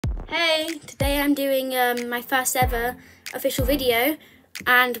Hey, today I'm doing my first ever official video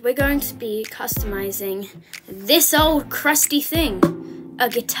and we're going to be customizing this old crusty thing, a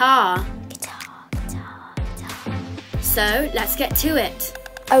guitar. Guitar. So let's get to it.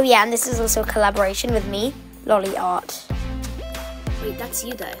 Oh yeah, and this is also a collaboration with me, Lottie Art. Wait, that's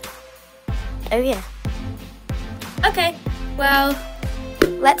you though. Oh yeah. Okay, well,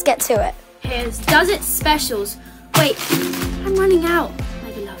 let's get to it. Here's Does It Specials. Wait, I'm running out,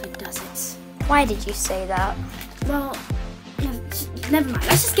 my beloved Does It's. Why did you say that? Well, never mind.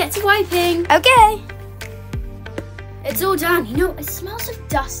 Let's just get to wiping. Okay. It's all done. You know, it smells of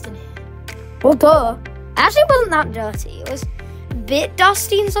dust in here. Well, duh. Actually, it wasn't that dirty. It was a bit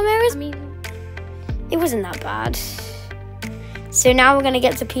dusty in some areas. I mean, it wasn't that bad. So now we're going to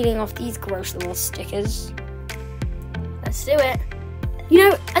get to peeling off these gross little stickers. Let's do it. You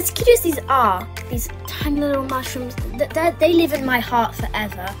know, as cute as these are, these tiny little mushrooms, they live in my heart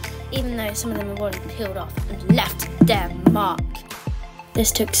forever, even though some of them have already peeled off and left their mark.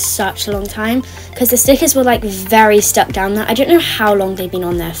 This took such a long time because the stickers were like very stuck down there. I don't know how long they've been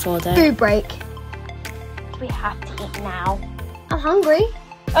on there for though. Food break. Do we have to eat now? I'm hungry.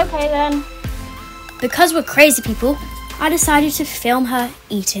 Okay then. Because we're crazy people, I decided to film her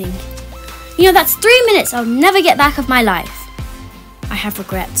eating. You know, that's 3 minutes I'll never get back of my life. I have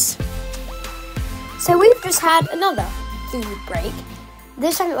regrets. So we've just had another food break.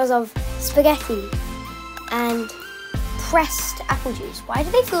 This time it was of spaghetti and pressed apple juice. Why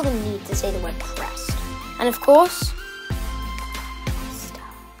do they feel the need to say the word pressed? And of course, pasta.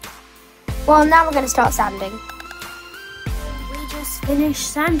 Well, now we're going to start sanding. We just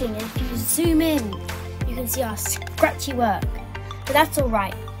finished sanding, and if you zoom in, you can see our scratchy work. But that's all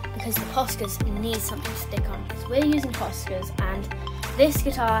right, because the Poscas need something to stick on. So we're using Poscas, and this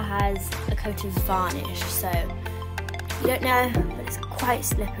guitar has a coat of varnish, so you don't know, but it's quite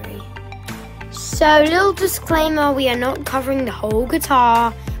slippery. So, little disclaimer, we are not covering the whole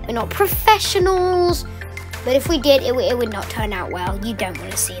guitar. We're not professionals, but if we did, it would not turn out well. You don't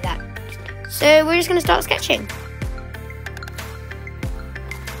want to see that. So we're just going to start sketching.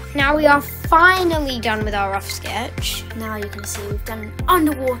 Now we are finally done with our rough sketch. Now you can see we've done an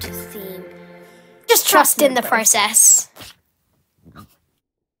underwater theme. Just trust in the process.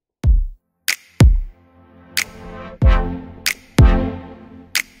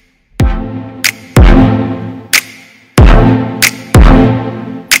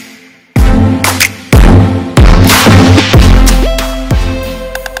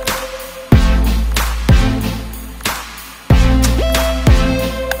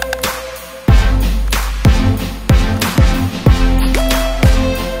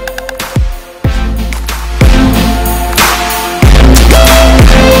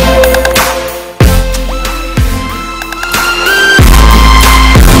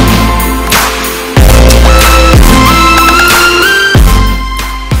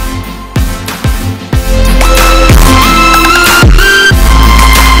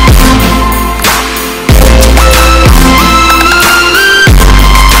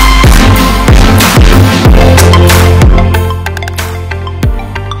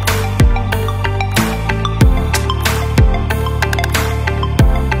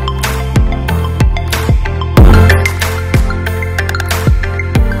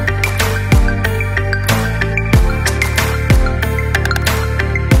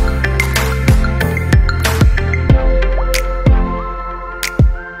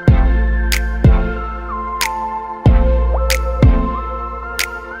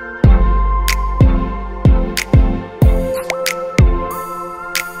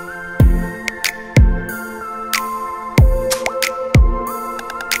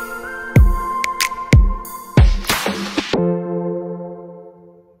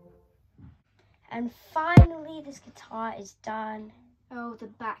 And finally, this guitar is done. Oh, the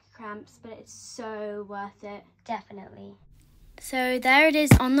back cramps, but it's so worth it. Definitely. So there it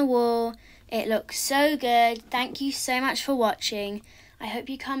is on the wall. It looks so good. Thank you so much for watching. I hope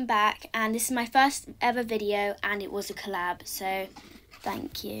you come back. And this is my first ever video and it was a collab, so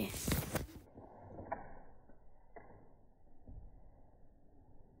thank you.